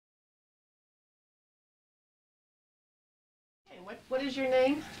And what is your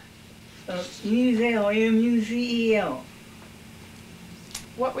name? Muzel, M-U-Z-E-L.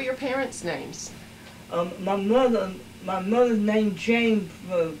 What were your parents' names? My mother's name Jane.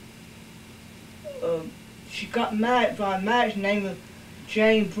 She got married. My marriage name was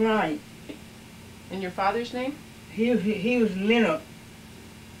Jane Bryant. And your father's name? He was Leonard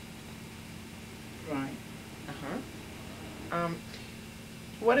Bryant.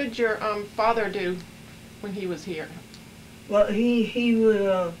 What did your father do when he was here? Well, he would,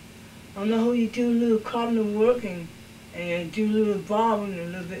 I don't know who, he do a little carpenter work and do a little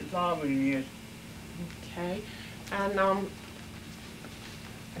barbering, yes. Okay. And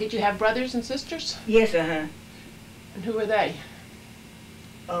did you have brothers and sisters? Yes, And who were they?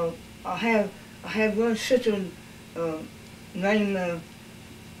 I have one sister named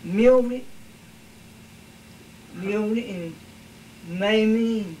Mildred and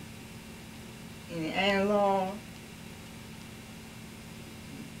Mamie and Anna-Law.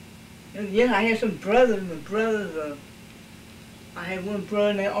 Yeah, I had some brothers. My brothers, I had one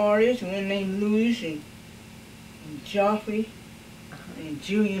brother named Artist, one named Louis, and Joffrey, and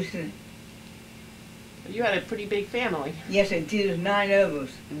Julius. You had a pretty big family. Yes, I did. There's 9 of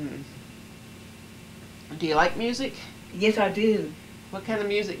us. Do you like music? Yes, I do. What kind of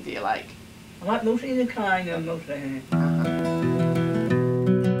music do you like? I like most any kind of most of them.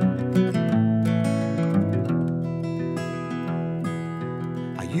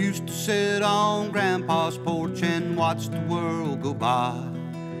 I used to sit on Grandpa's porch and watch the world go by.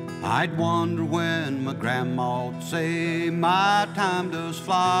 I'd wonder when my grandma'd say, my time does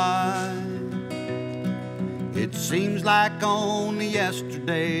fly. It seems like only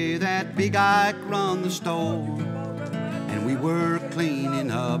yesterday that Big Ike run the store, and we were cleaning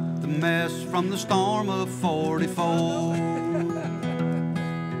up the mess from the storm of '44.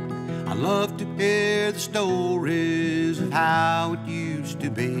 I love to hear the stories of how it used to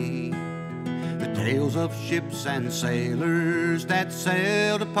be, the tales of ships and sailors that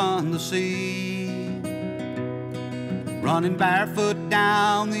sailed upon the sea, running barefoot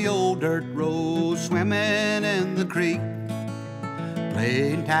down the old dirt road, swimming in the creek,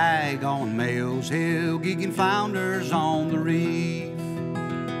 playing tag on Mails Hill, geeking flounders on the reef.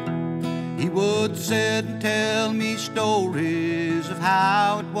 He would sit and tell me stories of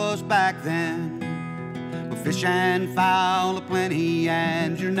how it was back then, with fish and fowl aplenty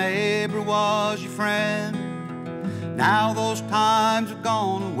and your neighbor was your friend. Now those times have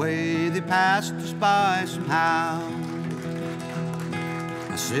gone away, they passed us by somehow.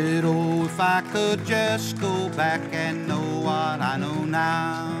 I said, oh, if I could just go back and know what I know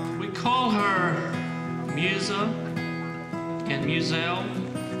now. We call her Musa and Muzel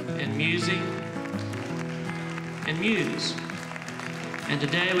and Musie and Muse. And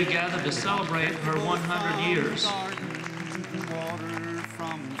today we gather to celebrate her 100 years.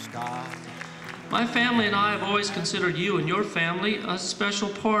 My family and I have always considered you and your family a special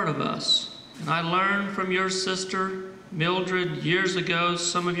part of us. And I learned from your sister, Mildred, years ago,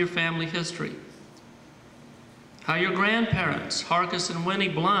 some of your family history. How your grandparents, Harkus and Winnie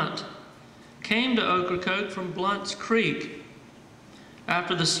Blunt, came to Ocracoke from Blunt's Creek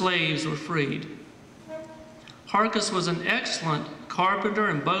after the slaves were freed. Harkus was an excellent carpenter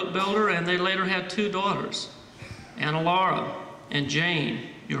and boat builder, and they later had 2 daughters, Anna Laura and Jane,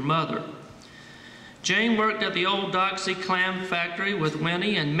 your mother. Jane worked at the old Doxy clam factory with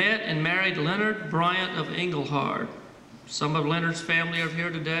Winnie and met and married Leonard Bryant of Engelhard. Some of Leonard's family are here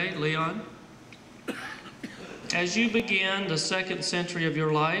today, Leon. As you begin the 2nd century of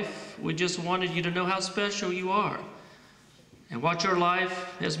your life, we just wanted you to know how special you are and what your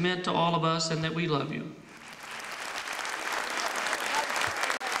life has meant to all of us, and that we love you.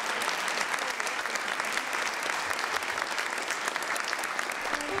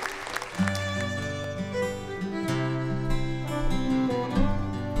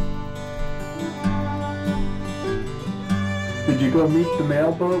 Did you go meet the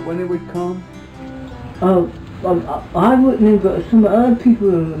mailboat when it would come? I wouldn't, but some other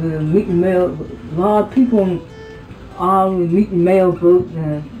people meet the mail. A lot of people would meet the mailboat.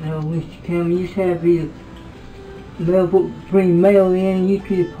 When she came, we used to have the mailboat bring mail in. Used to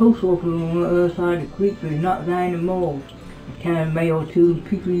be the post office on the other side of the creek, but not there anymore. The kind of mail too.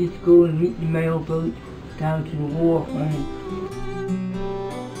 People used to go and meet the mailboat down to the wharf.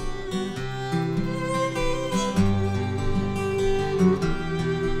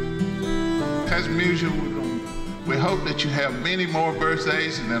 Cousin Muzel, we hope that you have many more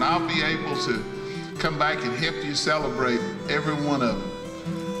birthdays and that I'll be able to come back and help you celebrate every one of them.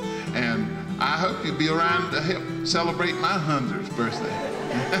 And I hope you'll be around to help celebrate my 100th birthday.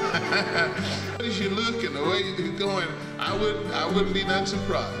 As you look and the way you you going, I wouldn't be none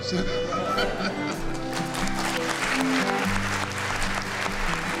surprised.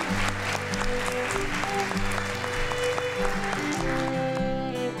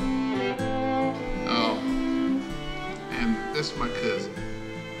 This is my cousin.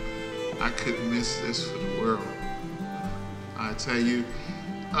 I couldn't miss this for the world. I tell you,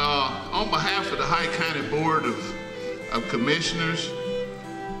 on behalf of the Hyde County Board of Commissioners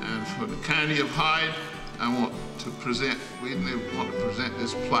and for the County of Hyde, we want to present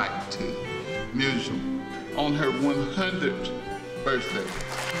this plaque to Muzel on her 100th birthday.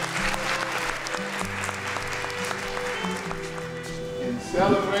 In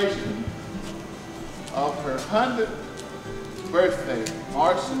celebration of her 100th birthday,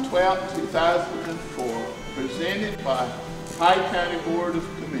 March the 12th, 2004, presented by Hyde County Board of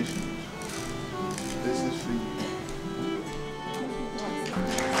Commissioners. This is for you.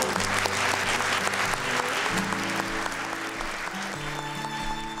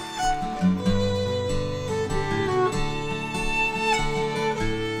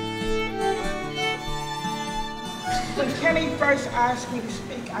 When Kenny first asked me to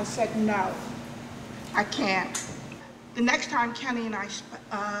speak, I said no, I can't. The next time Kenny and I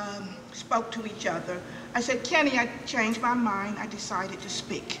spoke to each other, I said, Kenny, I changed my mind. I decided to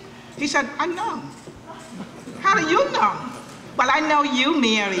speak. He said, I know. How do you know? Well, I know you,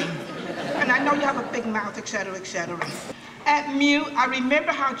 Mary. And I know you have a big mouth, et cetera, et cetera. At Mew, I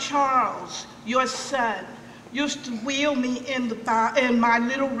remember how Charles, your son, used to wheel me in my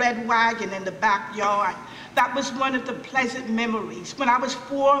little red wagon in the backyard. That was one of the pleasant memories when I was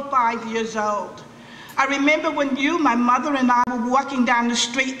 4 or 5 years old. I remember when you, my mother, and I were walking down the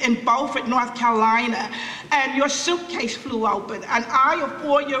street in Beaufort, North Carolina, and your suitcase flew open, and I, a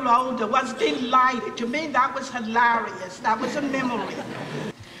 4-year-old, was delighted. To me, that was hilarious. That was a memory.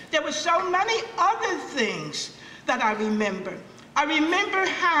 There were so many other things that I remember. I remember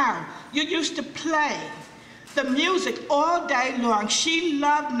how you used to play the music all day long. She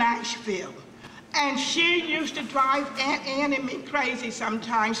loved Nashville. And she used to drive Aunt Ann and me crazy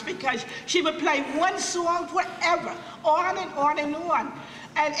sometimes because she would play one song forever, on and on and on.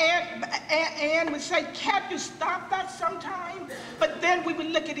 And Aunt Ann would say, can't you stop that sometime? But then we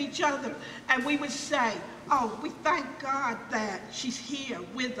would look at each other and we would say, oh, we thank God that she's here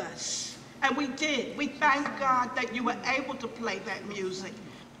with us. And we did. We thank God that you were able to play that music.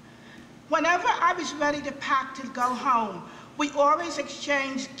 Whenever I was ready to pack to go home, we always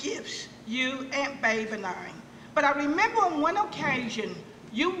exchanged gifts. You, Aunt Babe, and I. But I remember on one occasion,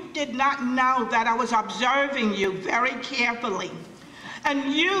 you did not know that I was observing you very carefully.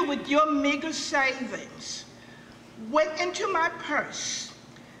 And you, with your meager savings, went into my purse,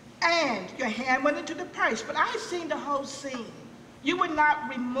 and your hand went into the purse, but I had seen the whole scene. You were not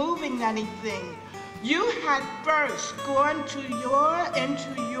removing anything. You had first gone into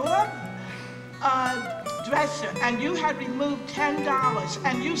your dresser, and you had removed $10,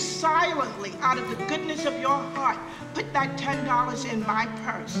 and you silently, out of the goodness of your heart, put that $10 in my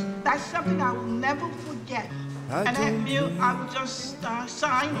purse. That's something I will never forget. And at Mew, I will just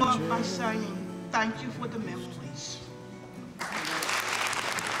sign off by saying, thank you for the memories.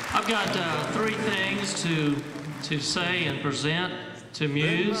 I've got 3 things to say and present to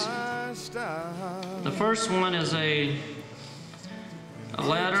Muse. The first one is a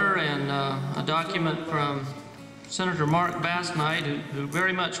letter and a document from Senator Mark Basnight, who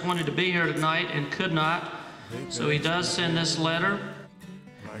very much wanted to be here tonight and could not. So he does send this letter.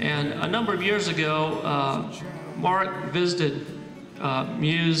 And a number of years ago, Mark visited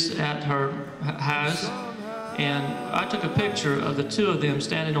Muse at her house, and I took a picture of the 2 of them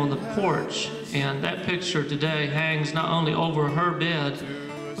standing on the porch. And that picture today hangs not only over her bed,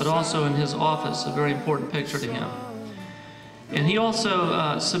 but also in his office, a very important picture to him. And he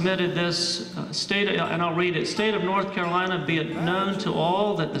also submitted this and I'll read it. State of North Carolina, be it known to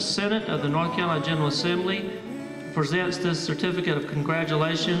all that the Senate of the North Carolina General Assembly presents this certificate of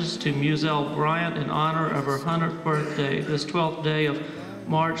congratulations to Muzel Bryant in honor of her 100th birthday, this 12th day of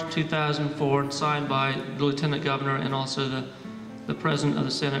March 2004, signed by the Lieutenant Governor and also the President of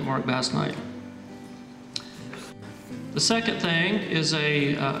the Senate, Mark Basnight. The second thing is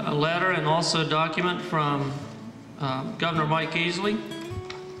a letter and also a document from Governor Mike Easley.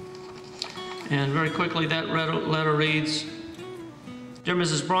 And very quickly, that letter reads, Dear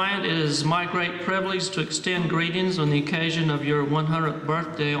Mrs. Bryant, it is my great privilege to extend greetings on the occasion of your 100th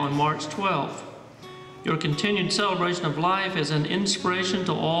birthday on March 12th. Your continued celebration of life is an inspiration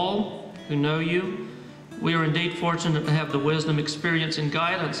to all who know you. We are indeed fortunate to have the wisdom, experience, and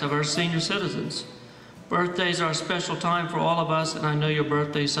guidance of our senior citizens. Birthdays are a special time for all of us, and I know your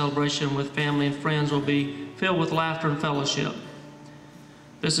birthday celebration with family and friends will be filled with laughter and fellowship.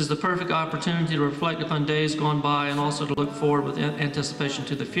 This is the perfect opportunity to reflect upon days gone by and also to look forward with anticipation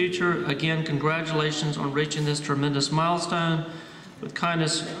to the future. Again, congratulations on reaching this tremendous milestone. With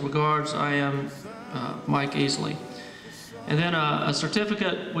kindness regards, I am Mike Easley. And then a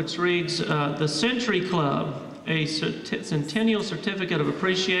certificate which reads, the Century Club, a Centennial Certificate of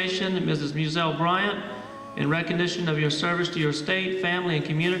Appreciation, Mrs. Muzel Bryant, in recognition of your service to your state, family, and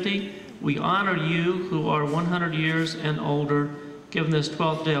community. We honor you who are 100 years and older, given this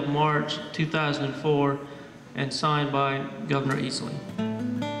 12th day of March 2004, and signed by Governor Easley.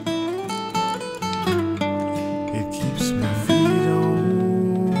 It keeps my feet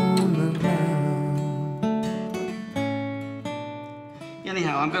on the ground.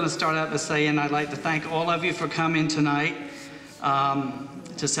 Anyhow, I'm going to start out by saying I'd like to thank all of you for coming tonight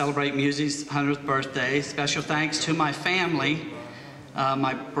to celebrate Musie's 100th birthday. Special thanks to my family,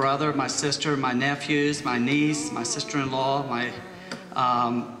 my brother, my sister, my nephews, my niece, my sister-in-law, my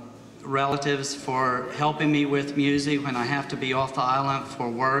relatives for helping me with Musie when I have to be off the island for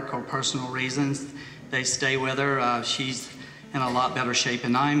work or personal reasons. They stay with her. She's in a lot better shape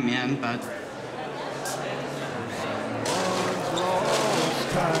than I'm in, but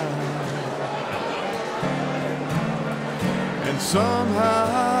and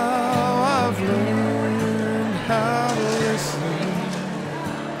somehow I've learned how to listen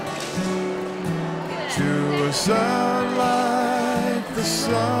to a sound like the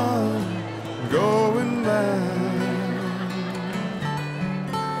sun going down.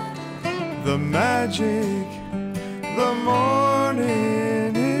 The magic the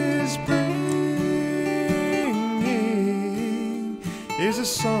morning is bringing is a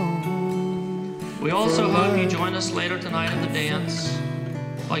song. We also hope you join us later tonight in the dance,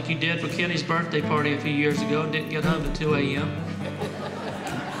 like you did for Kenny's birthday party a few years ago and didn't get home at 2 a.m.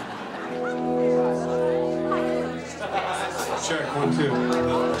 Check, 1, 2.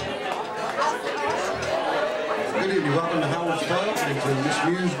 Good evening, welcome to Howard's Club and to Miss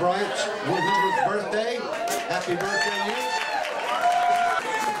Muzel Bryant's 100th birthday. Happy birthday, Muse.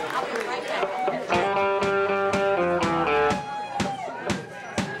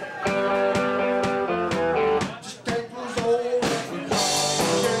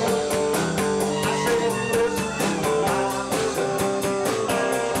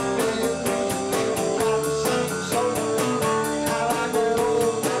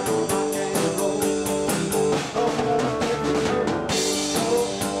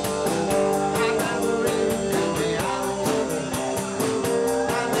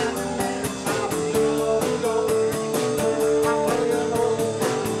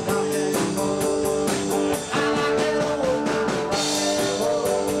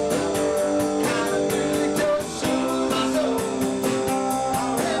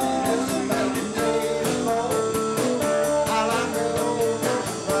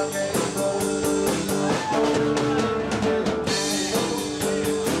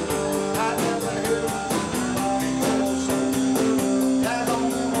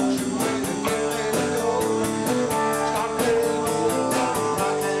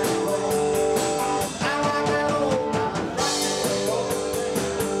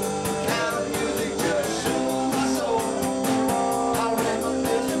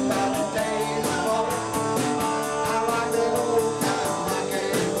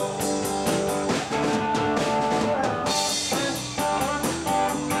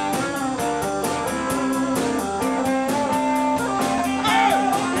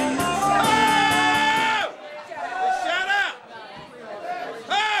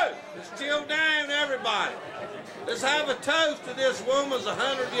 Let's have a toast to this woman's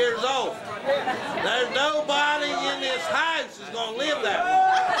 100 years old. There's nobody in this house that's going to live that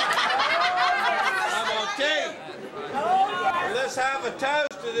long. I'm going to tell you. Let's have a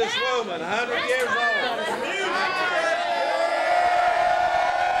toast to this woman, 100 years old.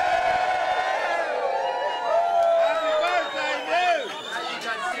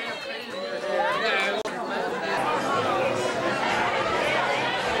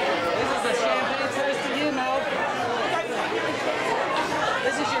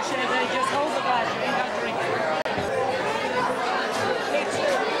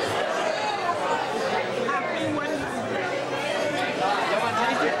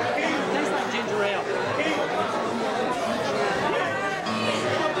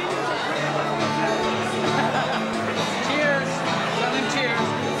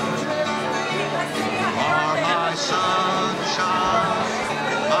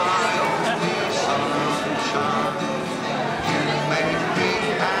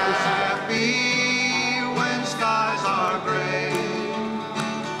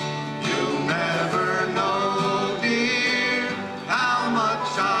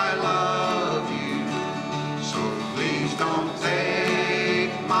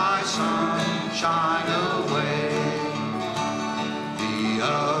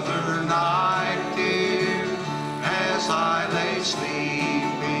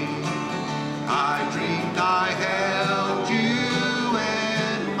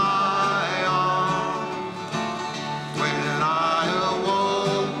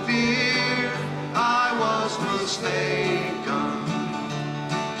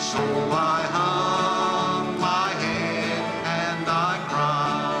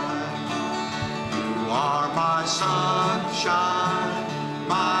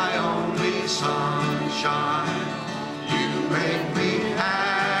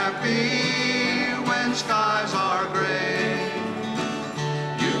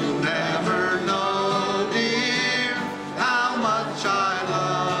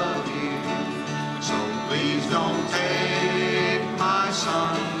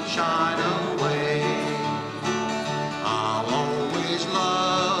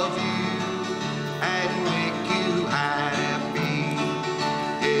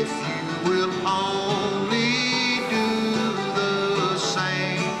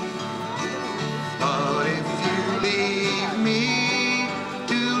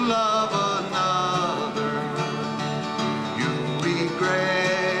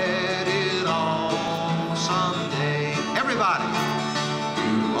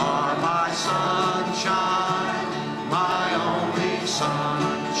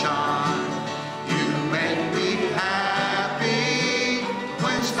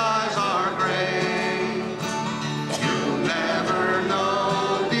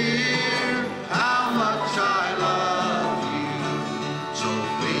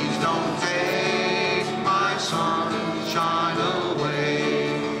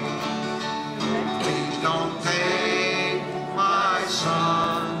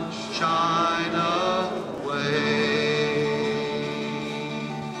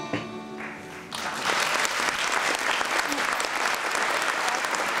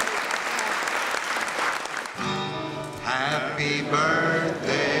 Happy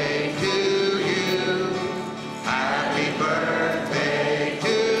birthday to you. Happy birthday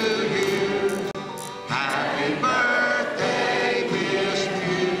to you. Happy birthday, Miss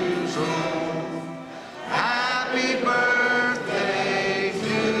Muzel. Happy birthday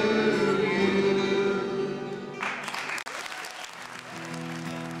to you.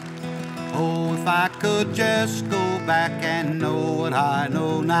 Oh, if I could just go back and know what I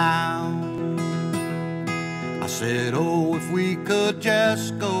know now. I said, oh, if we could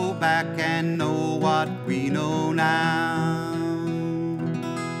just go back and know what we know now.